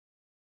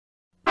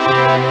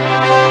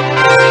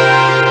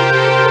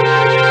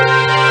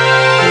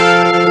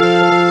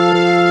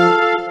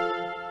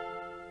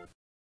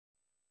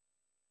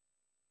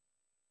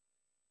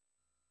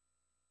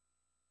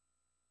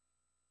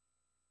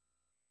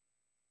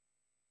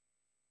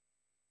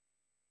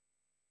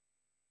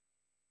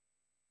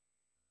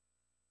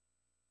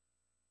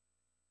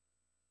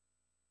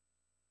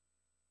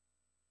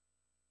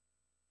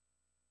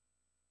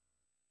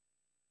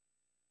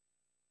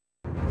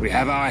We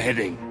have our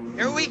heading.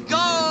 Here we go!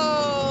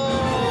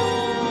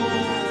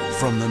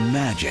 From the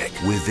magic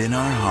within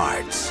our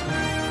hearts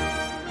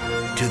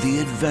to the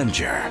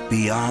adventure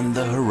beyond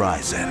the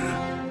horizon,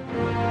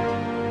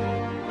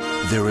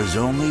 there is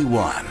only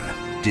one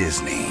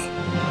Disney.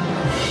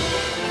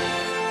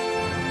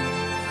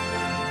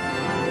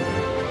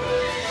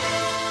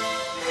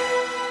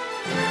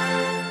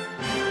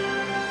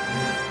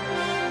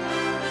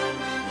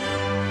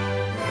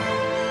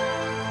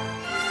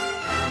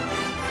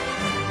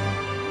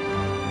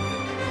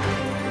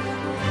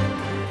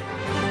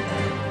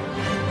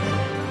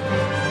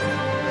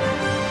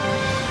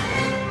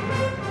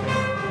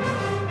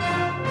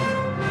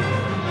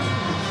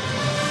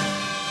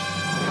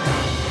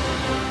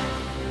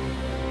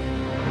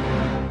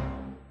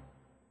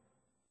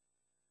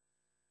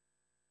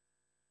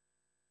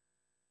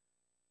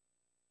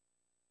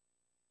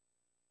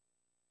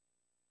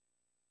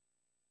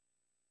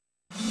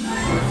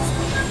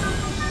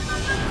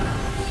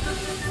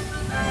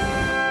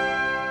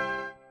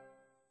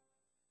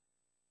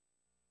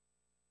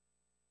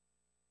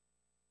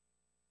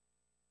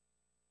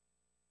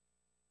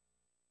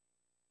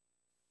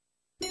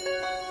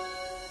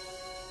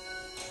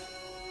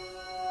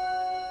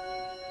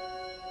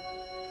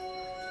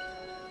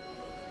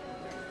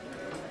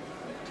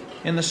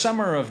 In the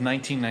summer of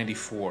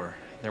 1994,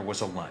 there was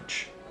a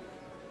lunch.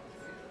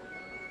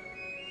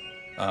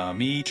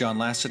 Me, John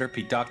Lasseter,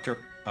 Pete Docter,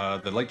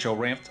 the late Joe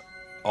Ranft,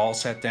 all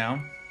sat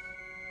down.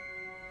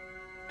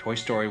 Toy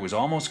Story was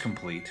almost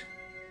complete.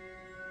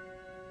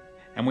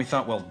 And we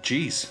thought, well,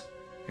 geez,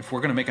 if we're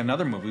going to make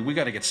another movie, we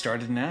got to get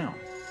started now.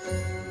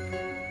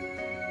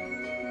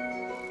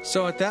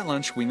 So at that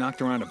lunch, we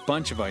knocked around a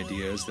bunch of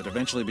ideas that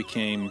eventually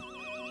became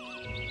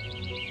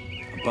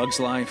A Bug's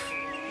Life,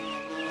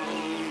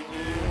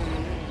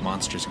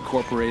 Monsters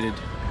Incorporated,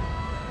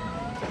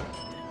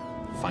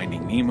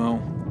 Finding Nemo.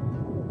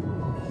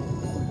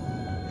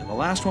 And the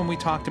last one we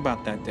talked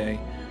about that day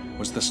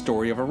was the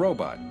story of a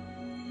robot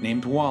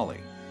named Wally.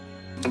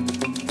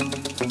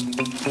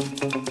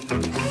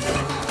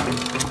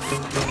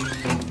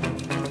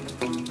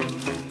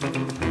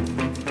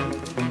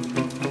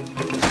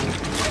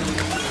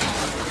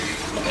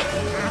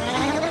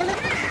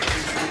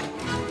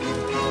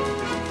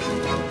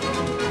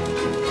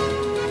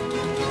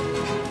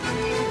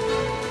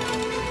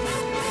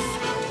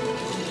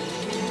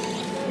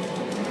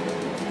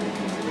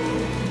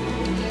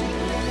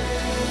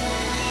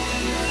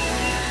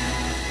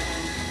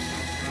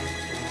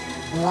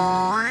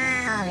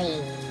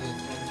 Wally.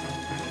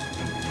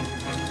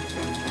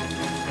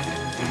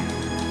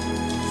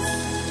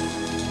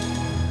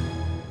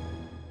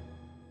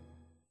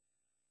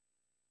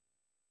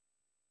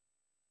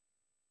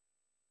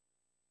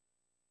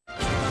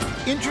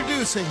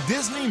 Introducing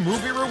Disney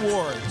Movie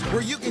Rewards,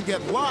 where you can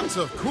get lots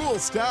of cool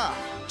stuff.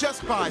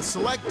 Just buy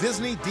select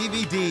Disney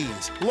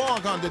DVDs.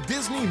 Log on to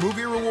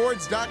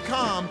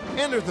DisneyMovieRewards.com,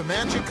 enter the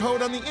magic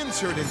code on the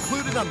insert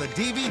included on the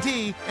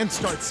DVD, and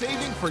start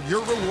saving for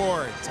your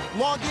rewards.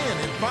 Log in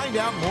and find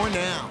out more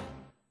now.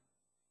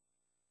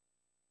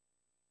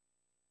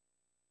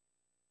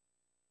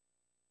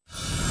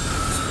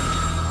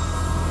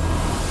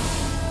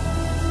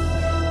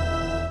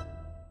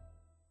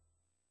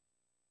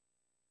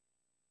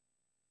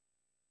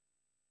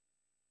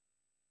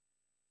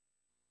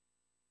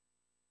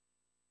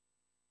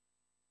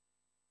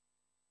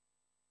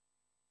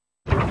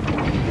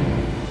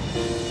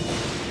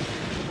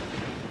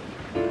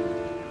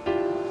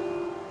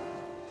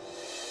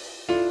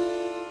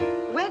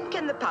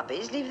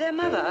 Puppies leave their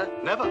mother.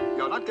 Never.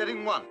 You're not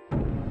getting one.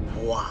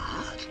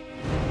 What?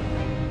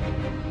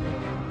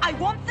 I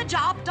want the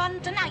job done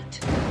tonight.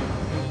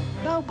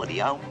 Nobody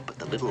home but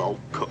the little old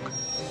cook.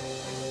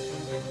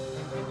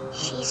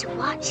 She's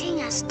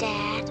watching us,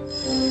 Dad.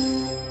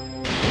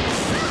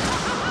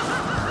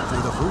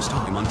 For the first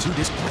time on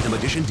 2-disc Platinum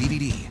Edition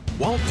DVD,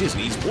 Walt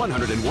Disney's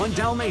 101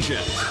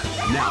 Dalmatians.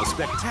 Now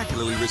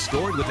spectacularly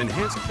restored with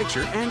enhanced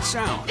picture and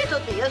sound. It'll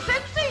be a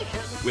sensation.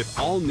 With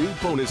all new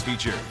bonus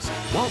features.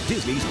 Walt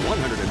Disney's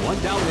 101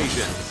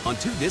 Dalmatians on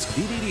 2-disc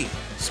DVD.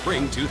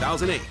 Spring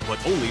 2008,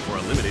 but only for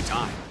a limited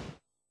time.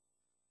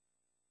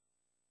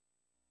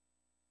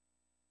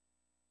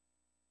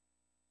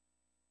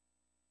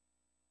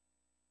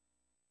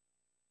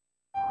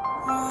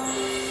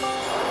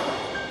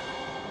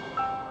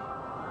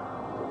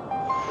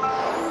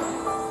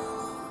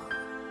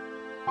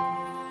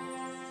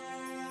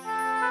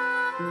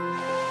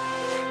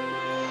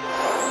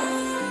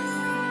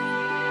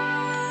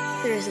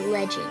 There is a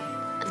legend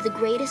of the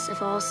greatest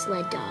of all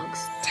sled dogs,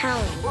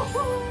 Talon,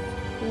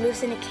 who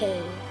lives in a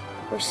cave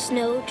where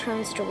snow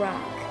turns to rock.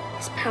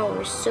 His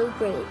power is so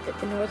great that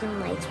the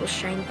northern lights will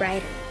shine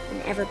brighter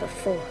than ever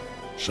before.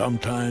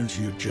 Sometimes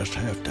you just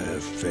have to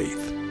have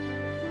faith.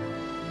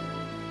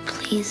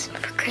 Please,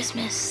 for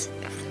Christmas,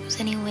 if there was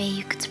any way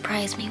you could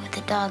surprise me with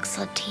a dog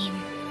sled team.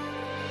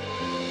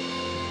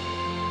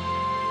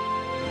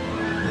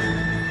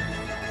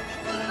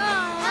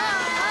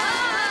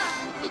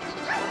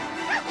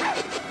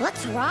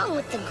 What's wrong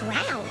with the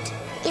ground?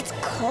 It's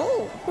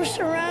cold. We're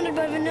surrounded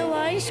by vanilla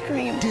ice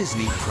cream.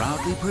 Disney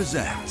proudly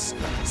presents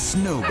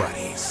Snow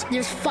Buddies.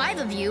 There's 5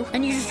 of you,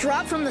 and you just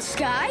dropped from the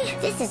sky?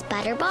 This is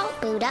Butterball,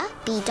 Buddha,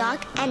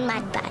 B-Dog, and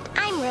Mudbud.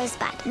 I'm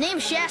Rosebud.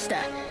 Name's Shasta,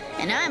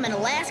 and I'm an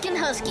Alaskan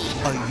Husky.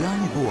 A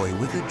young boy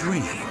with a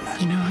dream.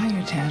 You know how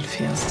your dad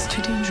feels. It's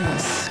too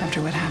dangerous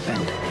after what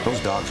happened.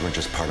 Those dogs weren't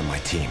just part of my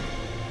team.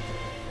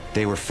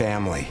 They were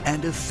family.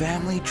 And a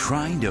family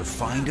trying to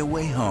find a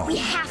way home. We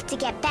have to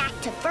get back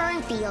to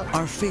Fernfield.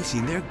 Are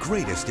facing their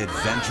greatest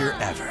adventure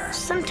ever.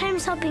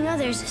 Sometimes helping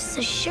others is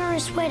the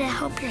surest way to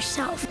help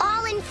yourself.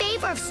 All in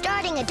favor of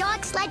starting a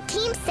dog sled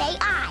team, say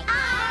aye.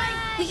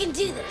 Aye! We can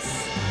do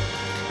this.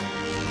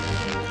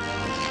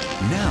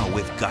 Now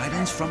with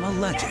guidance from a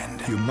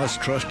legend. You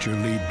must trust your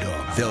lead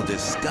dog. They'll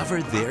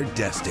discover their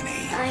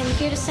destiny. I'm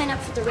here to sign up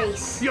for the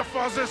race. Your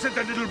father sent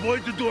a little boy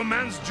to do a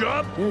man's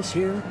job? This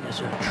here is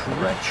a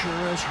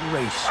treacherous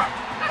race.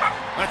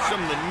 That's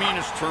some of the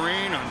meanest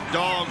terrain on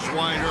Dog's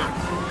Wide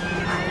Earth.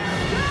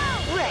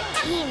 We're a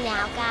team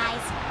now,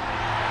 guys.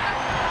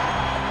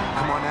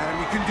 Come on, Adam,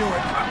 you can do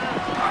it.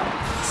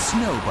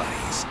 Snow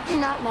Buddies. You're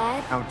not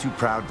mad? I'm too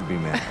proud to be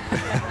mad.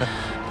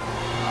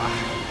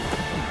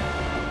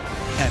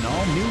 An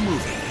all-new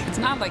movie. It's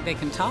not like they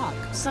can talk.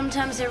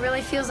 Sometimes it really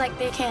feels like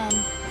they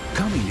can.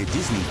 Coming to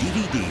Disney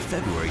DVD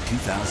February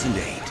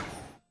 2008.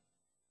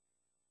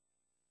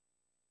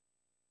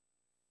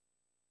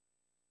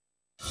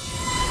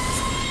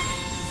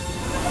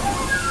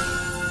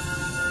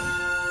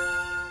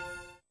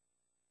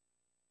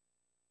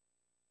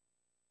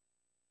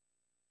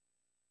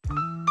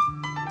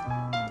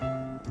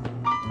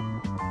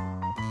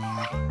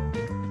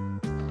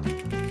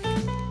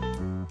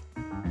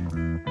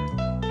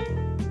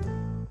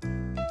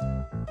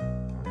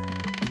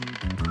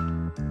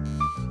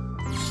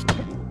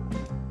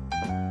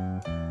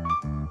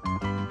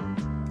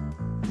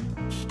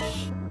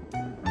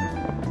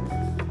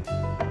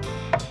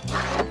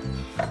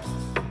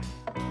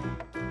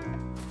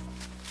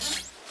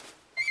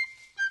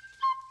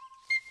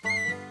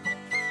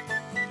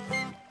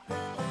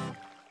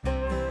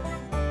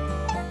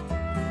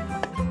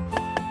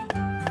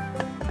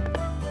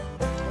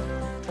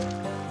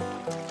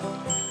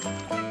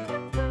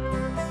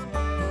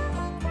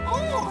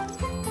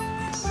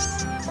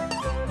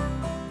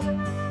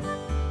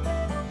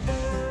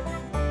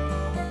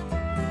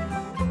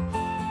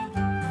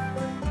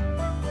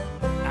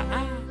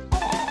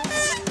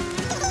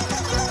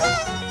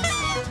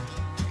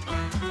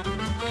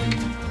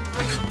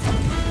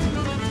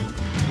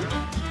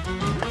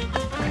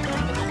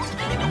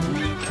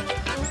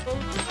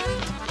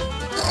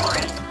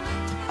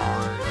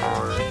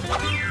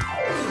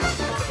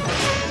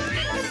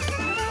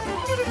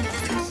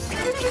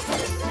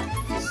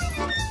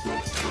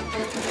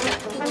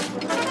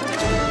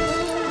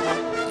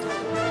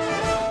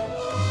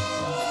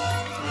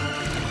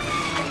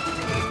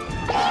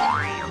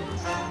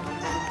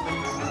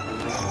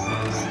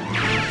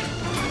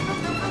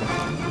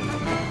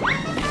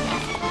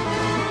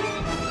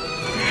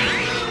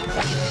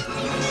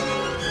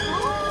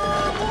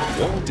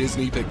 Walt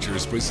Disney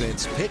Pictures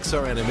presents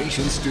Pixar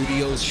Animation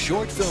Studios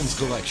Short Films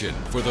Collection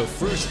for the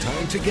first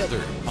time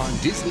together on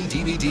Disney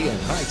DVD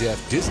and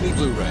High-Def Disney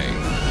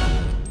Blu-ray.